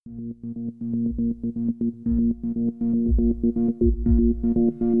Hey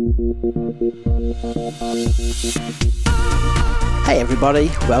everybody,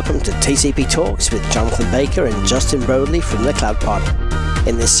 welcome to TCP Talks with Jonathan Baker and Justin Broadley from the Cloud Pod.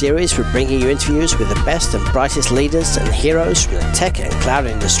 In this series, we're bringing you interviews with the best and brightest leaders and heroes from the tech and cloud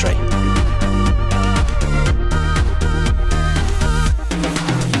industry.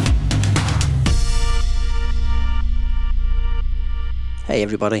 Hey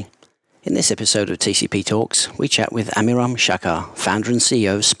everybody. In this episode of TCP Talks, we chat with Amiram Shachar, founder and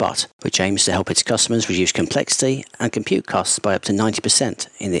CEO of Spot, which aims to help its customers reduce complexity and compute costs by up to 90%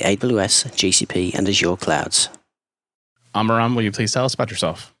 in the AWS, GCP, and Azure clouds. Amiram, will you please tell us about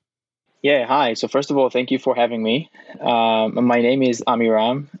yourself? Yeah, hi. So first of all, thank you for having me. My name is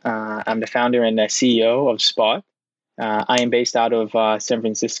Amiram. I'm the founder and the CEO of Spot. I am based out of San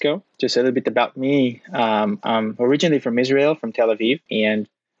Francisco. Just a little bit about me. I'm originally from Israel, from Tel Aviv, and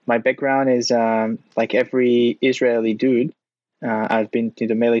my background is like every Israeli dude. I've been to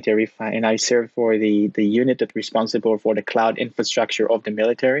the military, and I served for the unit that's responsible for the cloud infrastructure of the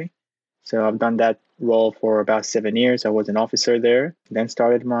military. So I've done that role for about 7 years. I was an officer there, then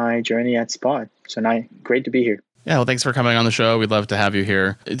started my journey at Spot. So now, great to be here. Yeah, well, thanks for coming on the show. We'd love to have you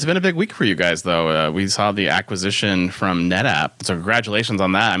here. It's been a big week for you guys, though. We saw the acquisition from NetApp. So congratulations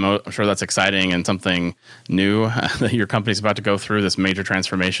on that. I'm sure that's exciting and something new that your company's about to go through this major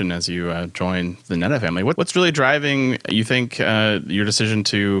transformation as you join the NetApp family. What's really driving, you think, your decision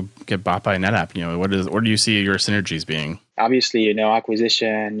to get bought by NetApp? You know, where do you see your synergies being? Obviously,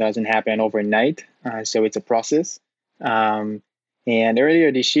 acquisition doesn't happen overnight. So it's a process. And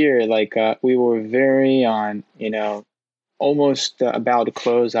earlier this year, we were very on, almost about to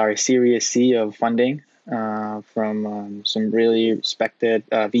close our Series C of funding from some really respected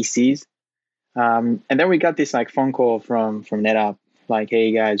VCs. And then we got this phone call from NetApp,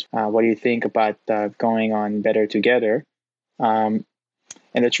 hey guys, what do you think about going on better together? And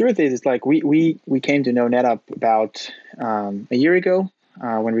the truth is, we came to know NetApp about a year ago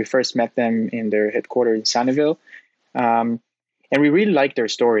when we first met them in their headquarters in Sunnyvale. And we really liked their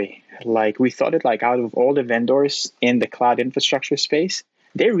story. We thought it out of all the vendors in the cloud infrastructure space,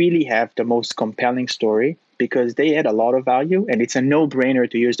 they really have the most compelling story because they add a lot of value and it's a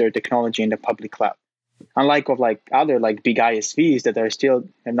no-brainer to use their technology in the public cloud. Unlike of other big ISVs that are still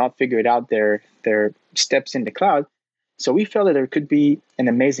have not figured out their steps in the cloud. So we felt that there could be an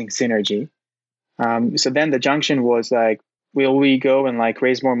amazing synergy. So then the junction was will we go and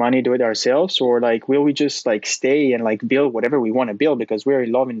raise more money, do it ourselves, or will we just stay and build whatever we want to build because we're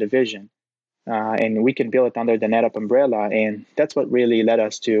loving the vision, and we can build it under the NetApp umbrella, and that's what really led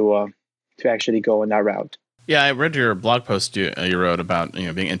us to actually go on that route. Yeah, I read your blog post you wrote about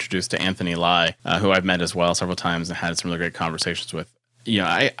being introduced to Anthony Lai, who I've met as well several times and had some really great conversations with.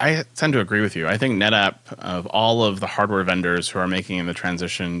 I tend to agree with you. I think NetApp, of all of the hardware vendors who are making the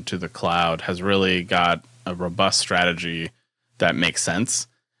transition to the cloud, has really got a robust strategy that makes sense.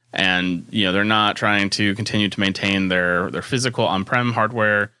 And, they're not trying to continue to maintain their physical on-prem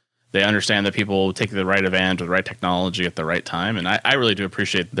hardware. They understand that people will take the right advantage of the right technology at the right time. And I really do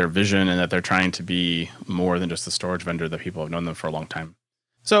appreciate their vision and that they're trying to be more than just a storage vendor that people have known them for a long time.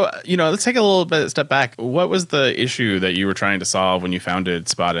 So, let's take a little bit step back. What was the issue that you were trying to solve when you founded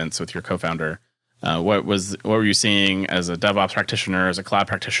Spotinst with your co-founder? What were you seeing as a DevOps practitioner, as a cloud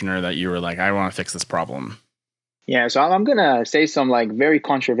practitioner, that you were I want to fix this problem? Yeah, so I'm gonna say some very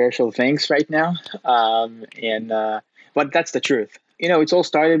controversial things right now, but that's the truth. It's all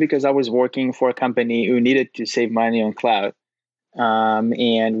started because I was working for a company who needed to save money on cloud,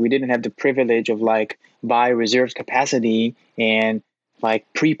 and we didn't have the privilege of buy reserved capacity and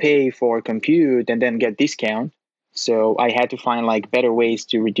prepay for compute and then get discount. So I had to find better ways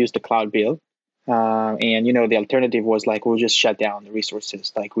to reduce the cloud bill. And the alternative was we'll just shut down the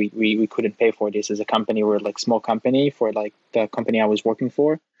resources. We couldn't pay for this as a company. We're a small company for the company I was working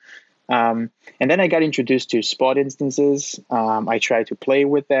for. And then I got introduced to Spot instances. I tried to play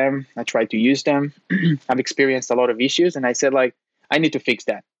with them. I tried to use them. I've experienced a lot of issues, and I said I need to fix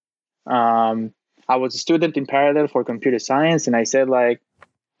that. I was a student in parallel for computer science, and I said why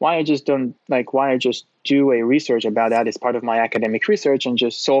I just do a research about that as part of my academic research and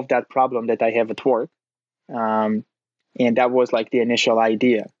just solve that problem that I have at work. And that was the initial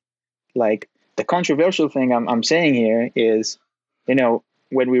idea. The controversial thing I'm saying here is,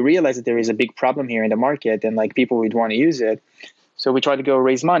 when we realized that there is a big problem here in the market and people would want to use it, so we tried to go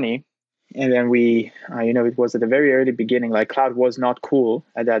raise money. And then we, it was at the very early beginning, cloud was not cool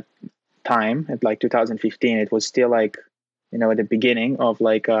at that time, at 2015. It was still at the beginning of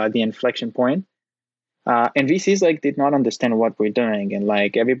the inflection point. And VCs like did not understand what we're doing, and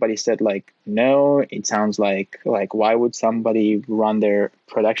like everybody said like, no, it sounds like why would somebody run their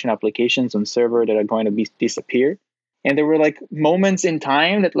production applications on server that are going to be disappear? And there were like moments in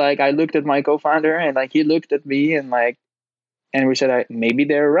time that like I looked at my co-founder and like he looked at me and like, and we said maybe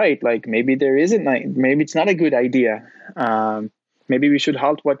they're right, like maybe there isn't, like maybe it's not a good idea. Maybe we should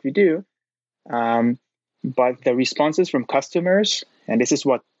halt what we do. But the responses from customers, and this is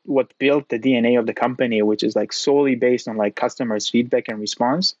what built the DNA of the company, which is like solely based on like customers' feedback and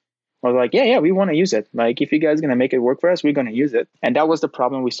response, was like, yeah, we want to use it. Like, if you guys are going to make it work for us, we're going to use it. And that was the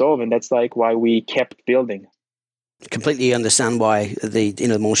problem we solved. And that's like why we kept building. Completely understand why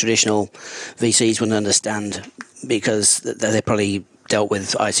the more traditional VCs wouldn't understand, because they probably dealt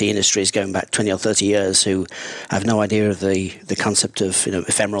with IT industries going back 20 or 30 years who have no idea of the concept of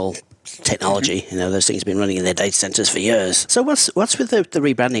ephemeral technology. Those things have been running in their data centers for years. So what's with the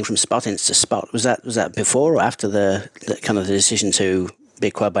rebranding from Spotinst to Spot? Was that before or after the kind of the decision to be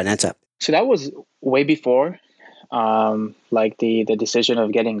acquired by NetApp? So that was way before, like the decision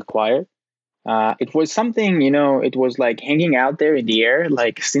of getting acquired. It was something, it was like hanging out there in the air,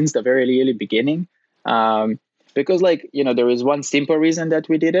 like since the very early beginning. Because like, there is one simple reason that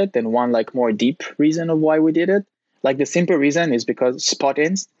we did it and one like more deep reason of why we did it. Like the simple reason is because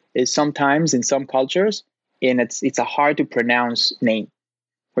Spotinst is sometimes in some cultures, and it's a hard to pronounce name,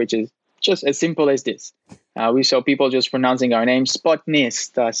 which is just as simple as this. We saw people just pronouncing our name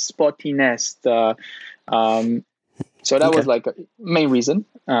Spotnist, Spotinest. So that was like a main reason,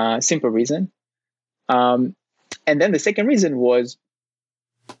 simple reason. And then the second reason was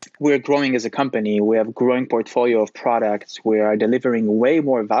we're growing as a company. We have a growing portfolio of products. We are delivering way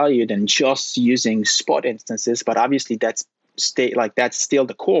more value than just using Spot instances. But obviously that's still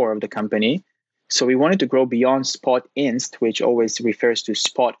the core of the company. So we wanted to grow beyond Spot Inst, which always refers to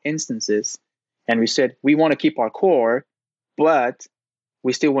Spot instances. And we said, we want to keep our core, but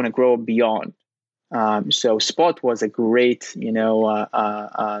we still want to grow beyond. So Spot was a great,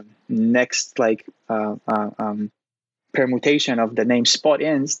 next permutation of the name Spot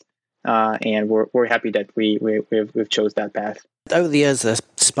Inst, and we're happy that we've chose that path. Over the years, the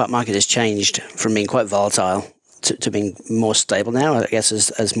Spot market has changed from being quite volatile to being more stable now. I guess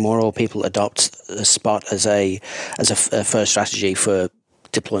as more people adopt Spot as a first strategy for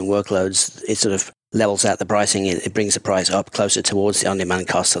deploying workloads, it sort of levels out the pricing. It brings the price up closer towards the on-demand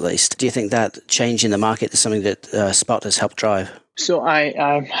cost, at least. Do you think that change in the market is something that Spot has helped drive? So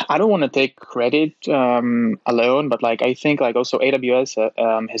I don't want to take credit alone, but like I think like also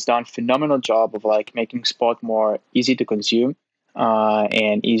AWS has done a phenomenal job of like making Spot more easy to consume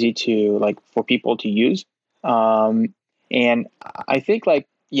and easy to like for people to use. And I think like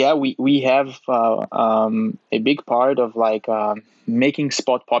we have a big part of like making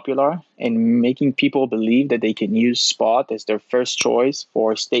Spot popular and making people believe that they can use Spot as their first choice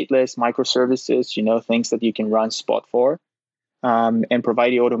for stateless microservices, things that you can run Spot for. And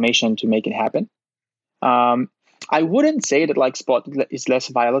provide the automation to make it happen. I wouldn't say that like Spot is less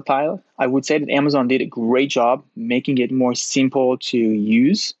volatile. I would say that Amazon did a great job making it more simple to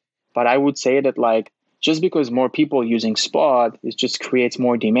use. But I would say that like just because more people using Spot, it just creates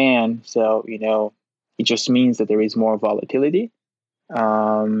more demand. So, it just means that there is more volatility.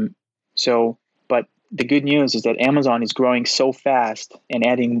 But the good news is that Amazon is growing so fast and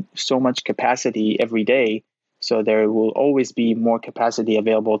adding so much capacity every day. So there will always be more capacity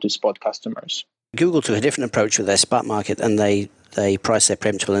available to Spot customers. Google took a different approach with their Spot market, and they price their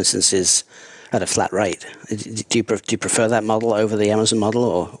preemptible instances at a flat rate. Do you prefer that model over the Amazon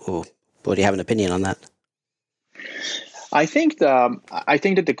model, or do you have an opinion on that? I think that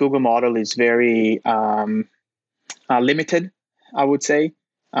the Google model is very limited, I would say.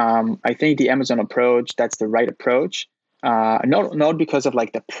 I think the Amazon approach, that's the right approach. Not because of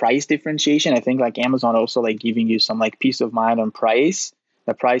like the price differentiation. I think like Amazon also like giving you some like peace of mind on price.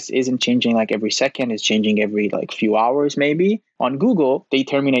 The price isn't changing like every second, it's changing every like few hours maybe. On Google, they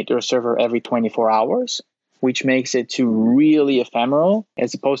terminate their server every 24 hours, which makes it to really ephemeral,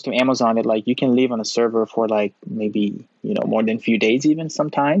 as opposed to Amazon that like you can live on a server for like maybe, more than a few days even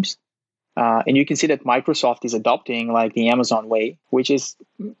sometimes. And you can see that Microsoft is adopting like the Amazon way, which is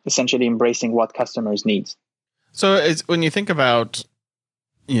essentially embracing what customers need. So when you think about,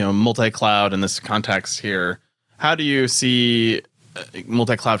 multi-cloud in this context here, how do you see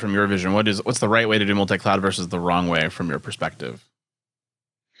multi-cloud from your vision? What's the right way to do multi-cloud versus the wrong way from your perspective?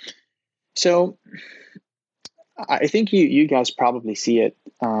 So I think you guys probably see it.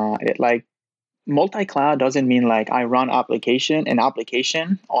 Like multi-cloud doesn't mean like I run an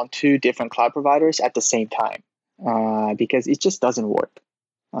application on two different cloud providers at the same time, because it just doesn't work.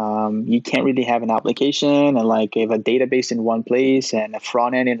 You can't really have an application and like have a database in one place and a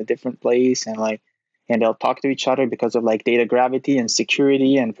front end in a different place, and they'll talk to each other because of like data gravity and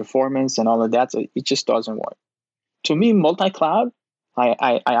security and performance and all of that. So it just doesn't work. To me, multi-cloud,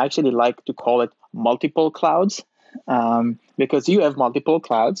 I actually like to call it multiple clouds, because you have multiple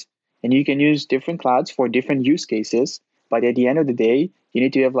clouds and you can use different clouds for different use cases. But at the end of the day, you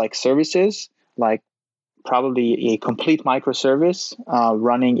need to have like services, like probably a complete microservice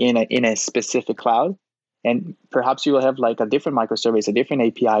running in a specific cloud. And perhaps you will have like a different microservice, a different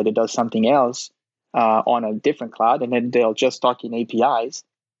API that does something else on a different cloud, and then they'll just talk in APIs.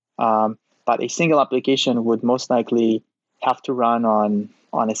 But a single application would most likely have to run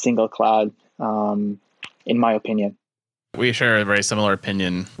on a single cloud, in my opinion. We share a very similar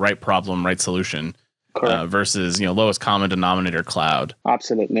opinion: right problem, right solution, versus lowest common denominator cloud.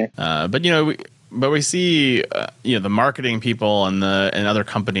 Absolutely. But we see the marketing people and other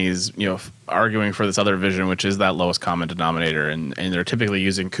companies arguing for this other vision, which is that lowest common denominator, and they're typically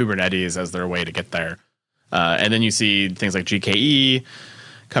using Kubernetes as their way to get there. And then you see things like GKE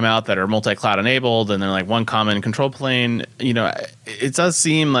come out that are multi-cloud enabled, and they're like one common control plane. It does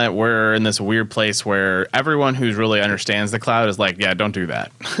seem that we're in this weird place where everyone who really understands the cloud is like, yeah, don't do that.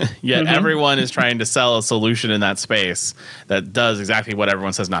 Yet everyone is trying to sell a solution in that space that does exactly what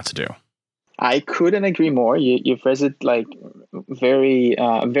everyone says not to do. I couldn't agree more. You phrased it like very,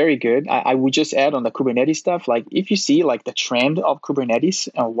 very good. I would just add on the Kubernetes stuff. Like if you see like the trend of Kubernetes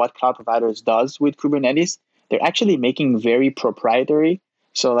and what cloud providers does with Kubernetes, they're actually making very proprietary.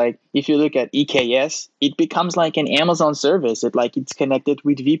 So like if you look at EKS, it becomes like an Amazon service. It's connected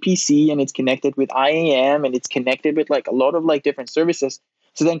with VPC and it's connected with IAM and it's connected with like a lot of like different services.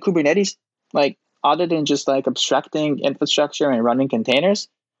 So then Kubernetes, like other than just like abstracting infrastructure and running containers,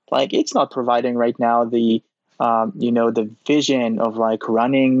 like it's not providing right now the the vision of like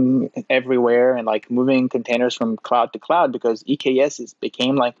running everywhere and like moving containers from cloud to cloud, because EKS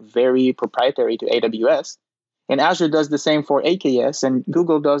became like very proprietary to AWS, and Azure does the same for AKS, and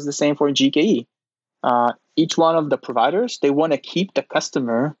Google does the same for GKE. Each one of the providers, they want to keep the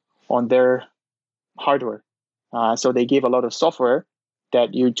customer on their hardware, so they give a lot of software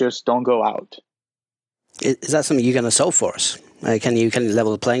that you just don't go out. Is that something you're going to solve for us? Can you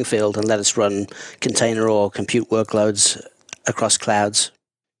level the playing field and let us run container or compute workloads across clouds?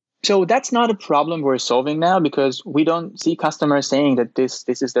 So that's not a problem we're solving now, because we don't see customers saying that this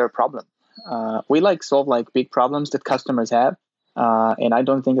is their problem. We like solve like big problems that customers have, and I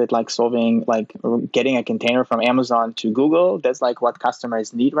don't think that like solving like getting a container from Amazon to Google, that's like what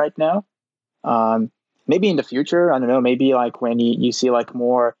customers need right now. Maybe in the future, I don't know. Maybe like when you see like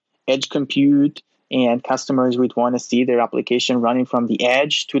more edge compute, and customers would want to see their application running from the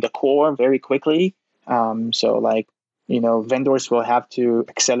edge to the core very quickly. So like, vendors will have to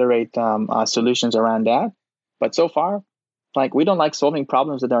accelerate solutions around that. But so far, like we don't like solving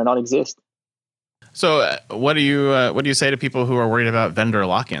problems that do not exist. So what do you say to people who are worried about vendor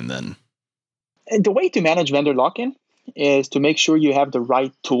lock-in then? The way to manage vendor lock-in is to make sure you have the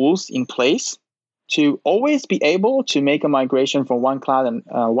right tools in place to always be able to make a migration from one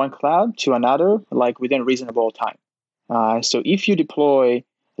cloud to another, like within reasonable time. So if you deploy,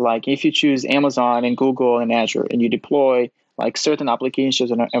 like if you choose Amazon and Google and Azure, and you deploy like certain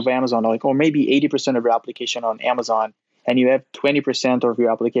applications of Amazon, like or maybe 80% of your application on Amazon, and you have 20% of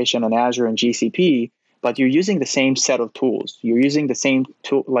your application on Azure and GCP, but you're using the same set of tools. You're using the same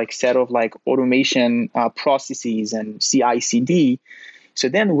tool, like set of like automation processes and CI/CD. So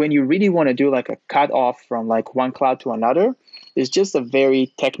then when you really want to do like a cut off from like one cloud to another, it's just a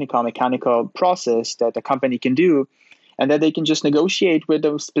very technical, mechanical process that the company can do. And then they can just negotiate with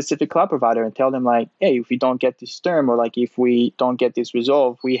a specific cloud provider and tell them like, hey, if we don't get this term, or like if we don't get this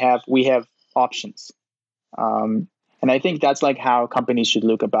resolved, we have options. And I think that's like how companies should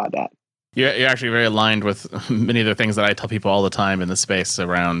look about that. You're actually very aligned with many of the things that I tell people all the time in the space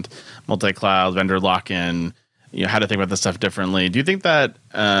around multi-cloud, vendor lock-in, how to think about this stuff differently. Do you think that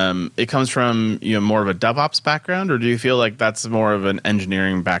it comes from more of a DevOps background, or do you feel like that's more of an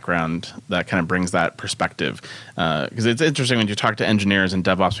engineering background that kind of brings that perspective? Because it's interesting when you talk to engineers and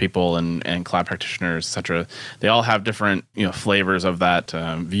DevOps people and cloud practitioners, et cetera, they all have different flavors of that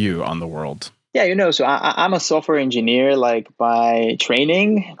view on the world. Yeah, so I'm a software engineer, like by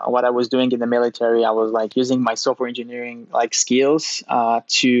training. What I was doing in the military, I was like using my software engineering like skills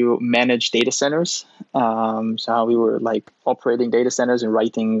to manage data centers. So we were like operating data centers and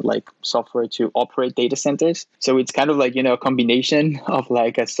writing like software to operate data centers. So it's kind of like, a combination of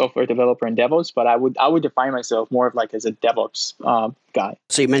like a software developer and DevOps, but I would define myself more of like as a DevOps guy.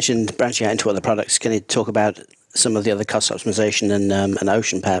 So you mentioned branching out into other products. Can you talk about some of the other cost optimization and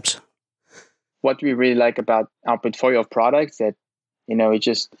Ocean, perhaps? What we really like about our portfolio of products that, it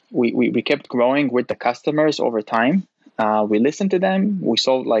just, we kept growing with the customers over time. We listened to them. We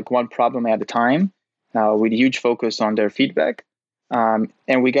solved like one problem at a time with a huge focus on their feedback.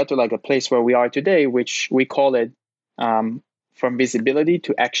 And we got to like a place where we are today, which we call it from visibility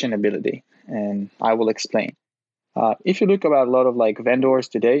to actionability. And I will explain. If you look about a lot of like vendors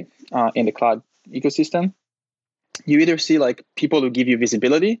today in the cloud ecosystem, you either see like people who give you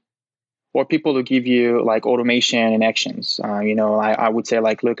visibility or people who give you like automation and actions. I would say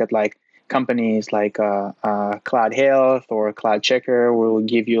like look at like companies like Cloud Health or Cloud Checker will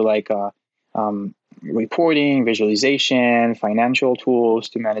give you like reporting, visualization, financial tools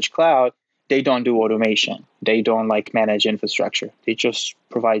to manage cloud. They don't do automation. They don't like manage infrastructure. They just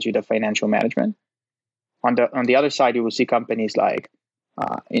provide you the financial management. On the other side, you will see companies like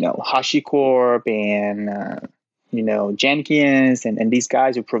HashiCorp and Jenkins and these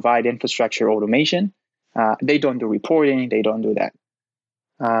guys who provide infrastructure automation. They don't do reporting. They don't do that.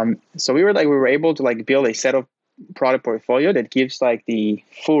 So we were able to like build a set of product portfolio that gives like the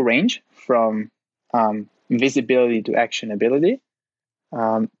full range from visibility to actionability.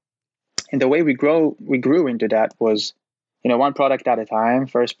 And the way we grew into that was, one product at a time.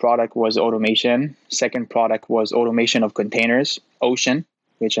 First product was automation. Second product was automation of containers, Ocean,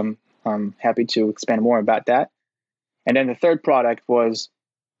 which I'm happy to expand more about that. And then the third product was,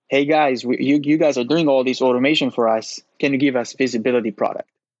 hey guys, you guys are doing all this automation for us. Can you give us visibility product?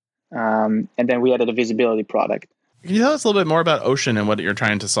 And then we added a visibility product. Can you tell us a little bit more about Ocean and what you're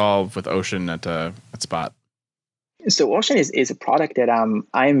trying to solve with Ocean at Spot? So Ocean is a product that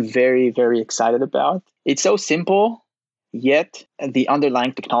I'm very, very excited about. It's so simple, yet the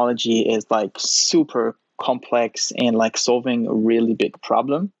underlying technology is like super complex and like solving a really big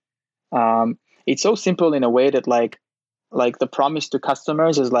problem. It's so simple in a way that like the promise to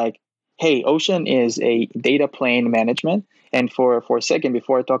customers is like, hey, Ocean is a data plane management. And for a second,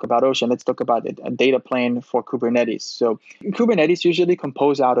 before I talk about Ocean, let's talk about a data plane for Kubernetes. So Kubernetes usually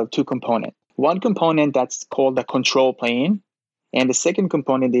compose out of two components. One component that's called the control plane, and the second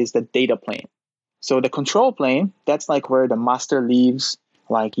component is the data plane. So the control plane, that's like where the master lives.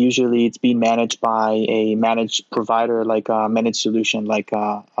 Like usually it's being managed by a managed provider, like a managed solution, like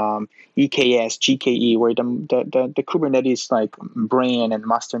EKS, GKE, where the Kubernetes like brain and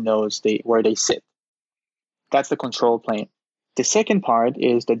master nodes where they sit. That's the control plane. The second part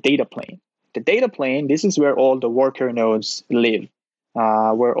is the data plane. The data plane, this is where all the worker nodes live,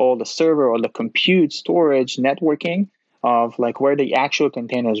 where all the server, all the compute, storage, networking of like where the actual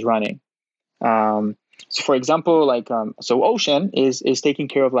container is running. So for example, like so Ocean is taking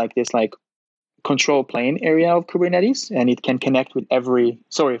care of like this like control plane area of Kubernetes, and it can connect with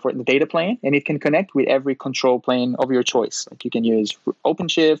for the data plane, and it can connect with every control plane of your choice. Like you can use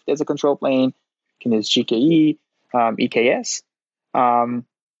OpenShift as a control plane, you can use GKE, EKS.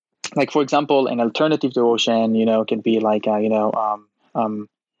 Like for example, an alternative to Ocean, can be like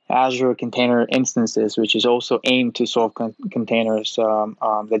Azure Container Instances, which is also aimed to solve containers,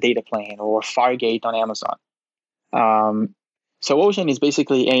 the data plane, or Fargate on Amazon. So Ocean is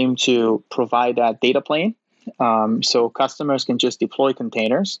basically aimed to provide that data plane, so customers can just deploy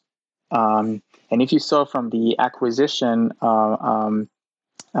containers. And if you saw from the acquisition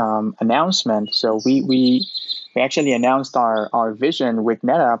announcement, so we actually announced our vision with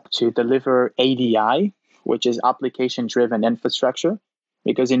NetApp to deliver ADI, which is application-driven infrastructure.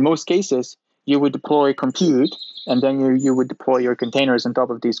 Because in most cases, you would deploy compute, and then you would deploy your containers on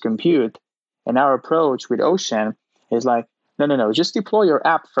top of this compute. And our approach with Ocean is like, no, just deploy your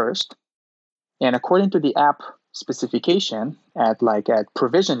app first. And according to the app specification at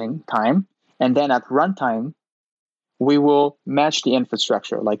provisioning time, and then at runtime, we will match the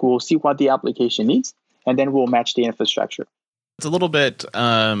infrastructure. Like we'll see what the application needs, and then we'll match the infrastructure. It's a little bit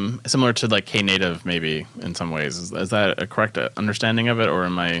similar to like Knative, maybe in some ways. Is that a correct understanding of it, or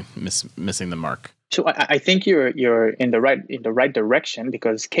am I missing the mark? So I think you're in the right direction,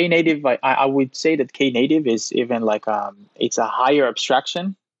 because Knative, I would say that Knative is even like it's a higher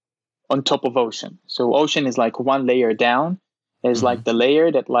abstraction on top of Ocean. So Ocean is like one layer down. It's like the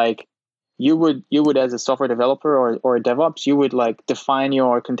layer that like you would as a software developer or a DevOps, you would like define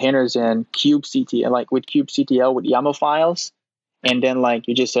your containers in kubectl, like with kubectl with YAML files. And then like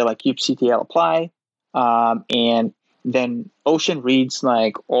you just say like kubectl apply, and then Ocean reads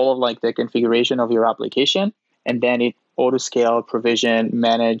like all of like the configuration of your application, and then it auto scale, provision,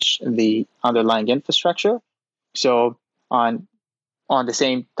 manage the underlying infrastructure. So on the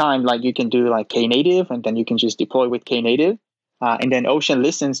same time, like you can do like Knative, and then you can just deploy with Knative. And then Ocean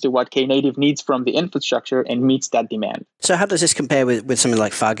listens to what Knative needs from the infrastructure and meets that demand. So how does this compare with something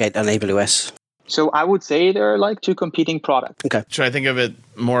like Fargate and AWS? So I would say they're like two competing products. Okay. Should I think of it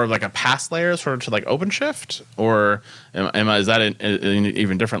more of like a PaaS layer, sort of to like OpenShift, or is that an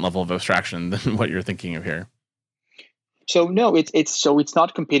even different level of abstraction than what you're thinking of here? So no, it's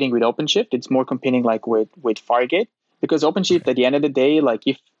not competing with OpenShift. It's more competing like with Fargate, because OpenShift at the end of the day,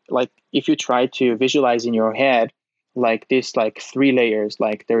 if you try to visualize in your head like this, like three layers,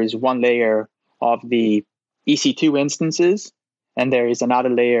 like there is one layer of the EC2 instances, and there is another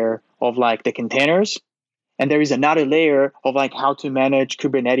layer of like the containers, and there is another layer of like how to manage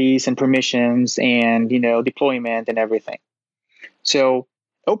Kubernetes and permissions and deployment and everything. So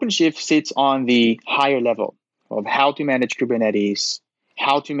OpenShift sits on the higher level of how to manage Kubernetes,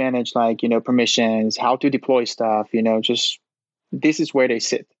 how to manage permissions, how to deploy stuff. Just this is where they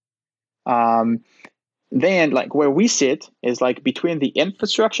sit. Then like where we sit is like between the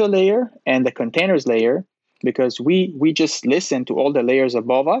infrastructure layer and the containers layer, because we just listen to all the layers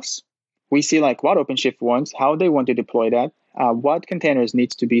above us. We see like what OpenShift wants, how they want to deploy that, what containers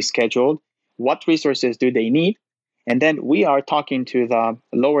needs to be scheduled, what resources do they need. And then we are talking to the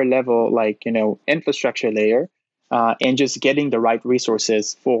lower level, infrastructure layer, and just getting the right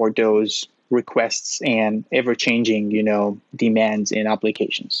resources for those requests and ever-changing, demands in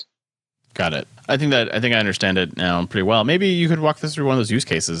applications. Got it. I think I understand it now pretty well. Maybe you could walk us through one of those use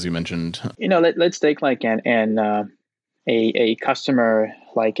cases you mentioned. Let's take like a customer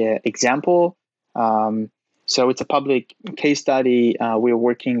example. So it's a public case study. We're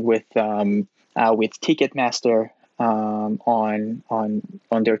working with Ticketmaster on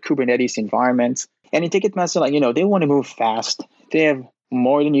their Kubernetes environment. And in Ticketmaster, they want to move fast. They have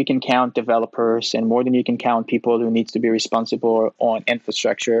more than you can count developers and more than you can count people who needs to be responsible on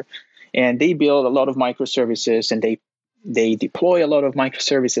infrastructure. And they build a lot of microservices and they deploy a lot of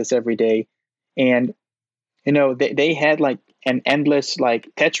microservices every day. And, they had like an endless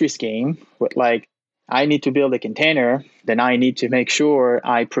Tetris game with I need to build a container, then I need to make sure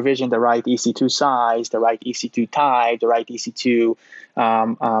I provision the right EC2 size, the right EC2 type, the right EC2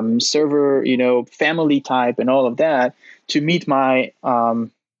 server, family type, and all of that to meet my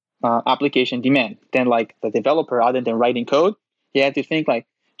application demand. Then the developer, other than writing code, he had to think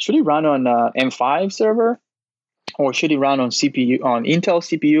should he run on M5 server, or should he run on Intel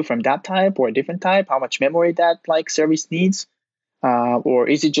CPU from that type or a different type? How much memory that service needs? Or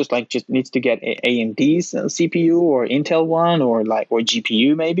is it just needs to get AMD's CPU or Intel one or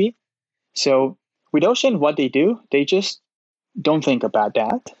GPU maybe? So with Ocean, what they do, they just don't think about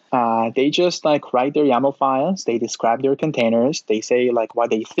that. They just write their YAML files. They describe their containers. They say what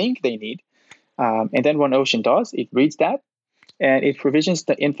they think they need. And then what Ocean does, it reads that and it provisions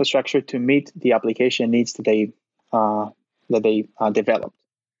the infrastructure to meet the application needs that they developed.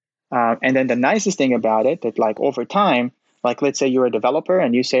 And then the nicest thing about it, that over time, let's say you're a developer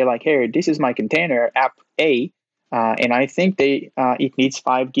and you say hey, this is my container app A, and I think it needs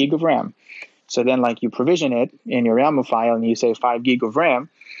 5 gig of RAM. So then you provision it in your YAML file and you say 5 gig of RAM,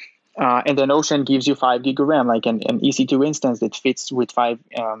 and then Ocean gives you 5 gig of RAM, an EC2 instance that fits with 5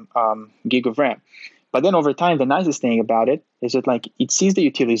 gig of RAM. But then over time, the nicest thing about it is that it sees the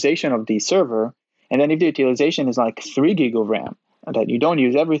utilization of the server, and then if the utilization is 3 gig of RAM, that you don't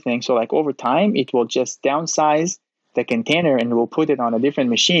use everything, so over time it will just downsize the container and we'll put it on a different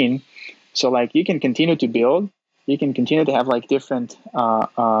machine. So you can continue to build, you can continue to have different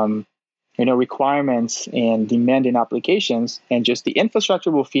requirements and demand in applications, and just the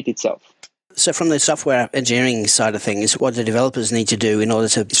infrastructure will fit itself. So from the software engineering side of things, what do developers need to do in order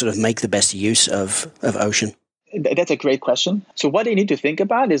to sort of make the best use of Ocean? That's a great question. So what they need to think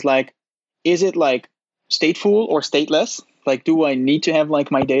about is is it stateful or stateless? Do I need to have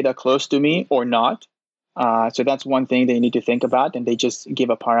my data close to me or not? So that's one thing they need to think about, and they just give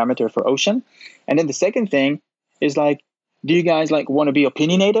a parameter for Ocean. And then the second thing is do you guys want to be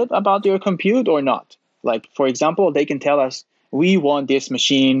opinionated about your compute or not? For example, they can tell us we want this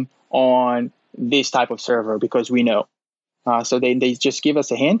machine on this type of server because we know. So they just give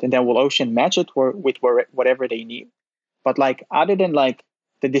us a hint, and then we'll Ocean match it with whatever they need. But other than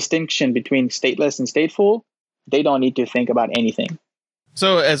the distinction between stateless and stateful, they don't need to think about anything.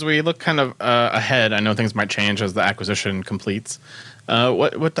 So as we look kind of ahead, I know things might change as the acquisition completes.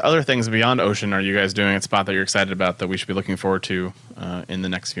 What other things beyond Ocean are you guys doing at Spot that you're excited about that we should be looking forward to in the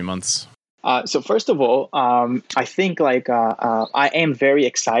next few months? So first of all, I think I am very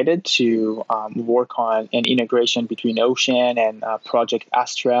excited to work on an integration between Ocean and Project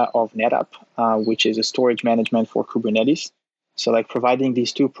Astra of NetApp, which is a storage management for Kubernetes. So providing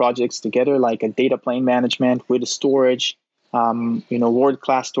these two projects together, a data plane management with a storage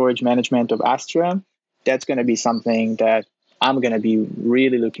world-class storage management of Astra, that's going to be something that I'm going to be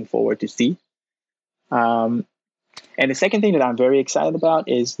really looking forward to see. And the second thing that I'm very excited about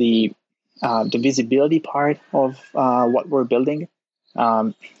is the visibility part of what we're building.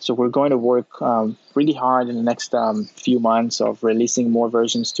 So we're going to work really hard in the next few months of releasing more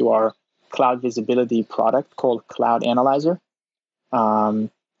versions to our cloud visibility product called Cloud Analyzer.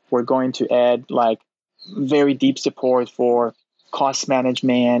 We're going to add very deep support for cost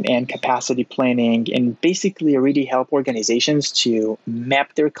management and capacity planning, and basically really help organizations to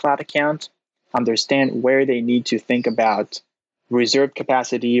map their cloud account, understand where they need to think about reserved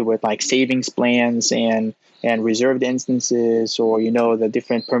capacity with savings plans and reserved instances, or the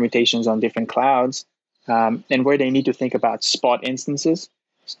different permutations on different clouds, and where they need to think about spot instances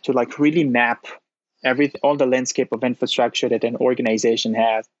to really map all the landscape of infrastructure that an organization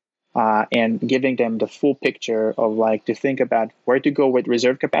has, and giving them the full picture of to think about where to go with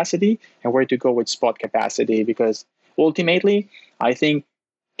reserve capacity and where to go with spot capacity, because ultimately I think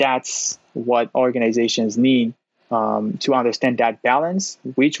that's what organizations need to understand that balance,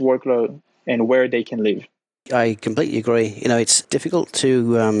 which workload and where they can live. I completely agree. It's difficult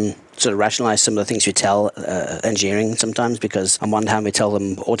to sort of rationalize some of the things we tell engineering sometimes, because on one hand we tell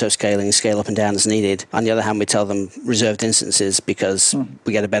them auto-scaling, scale up and down as needed. On the other hand, we tell them reserved instances because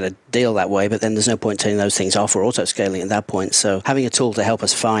we get a better deal that way, but then there's no point turning those things off or auto-scaling at that point. So having a tool to help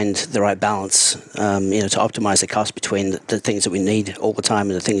us find the right balance, to optimize the cost between the things that we need all the time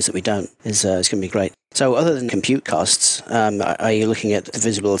and the things that we don't is going to be great. So other than compute costs, are you looking at the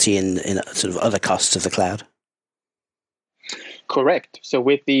visibility in sort of other costs of the cloud? Correct. So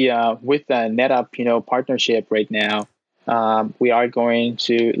with the NetApp partnership right now, we are going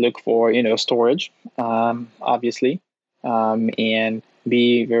to look for storage, obviously, and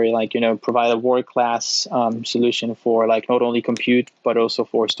be very provide a world-class solution for not only compute but also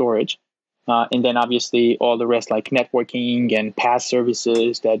for storage, and then obviously all the rest networking and PaaS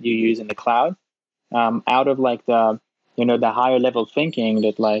services that you use in the cloud. Out of the higher level thinking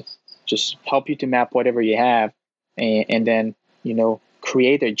that just help you to map whatever you have, and then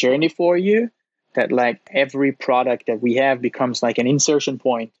create a journey for you that every product that we have becomes an insertion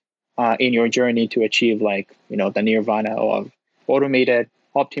point in your journey to achieve the nirvana of automated,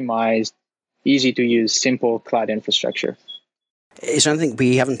 optimized, easy to use, simple cloud infrastructure. Is there anything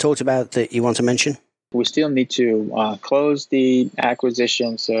we haven't talked about that you want to mention? We still need to close the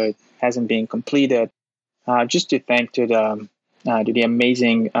acquisition, so it hasn't been completed. Just to thank to the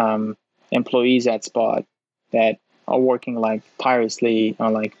amazing employees at Spot that are working tirelessly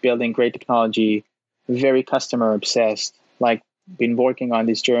on building great technology, very customer obsessed, been working on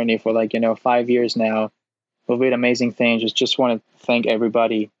this journey for 5 years now. We've made amazing things. Just want to thank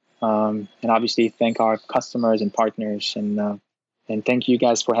everybody, and obviously thank our customers and partners, and thank you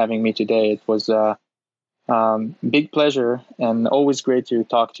guys for having me today. It was a big pleasure, and always great to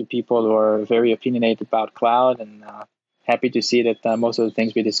talk to people who are very opinionated about cloud, and happy to see that most of the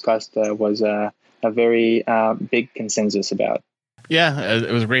things we discussed was a very big consensus about. Yeah,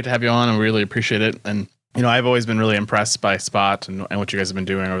 it was great to have you on, and we really appreciate it. And I've always been really impressed by Spot and what you guys have been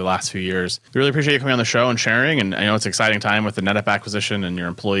doing over the last few years. We really appreciate you coming on the show and sharing. And I know it's an exciting time with the NetApp acquisition and your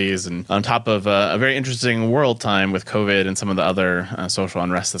employees, and on top of a very interesting world time with COVID and some of the other social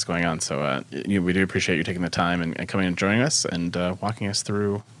unrest that's going on. So we do appreciate you taking the time and coming and joining us and walking us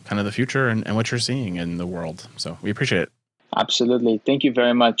through kind of the future and what you're seeing in the world. So we appreciate it. Absolutely. Thank you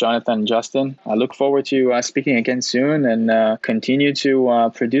very much, Jonathan and Justin. I look forward to speaking again soon and continue to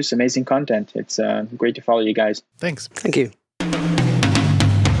produce amazing content. It's great to follow you guys. Thanks. Thank you.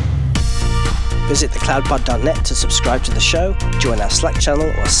 Visit thecloudpod.net to subscribe to the show, join our Slack channel,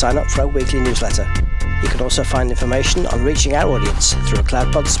 or sign up for our weekly newsletter. You can also find information on reaching our audience through a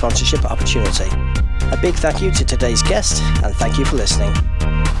CloudPod sponsorship opportunity. A big thank you to today's guest, and thank you for listening.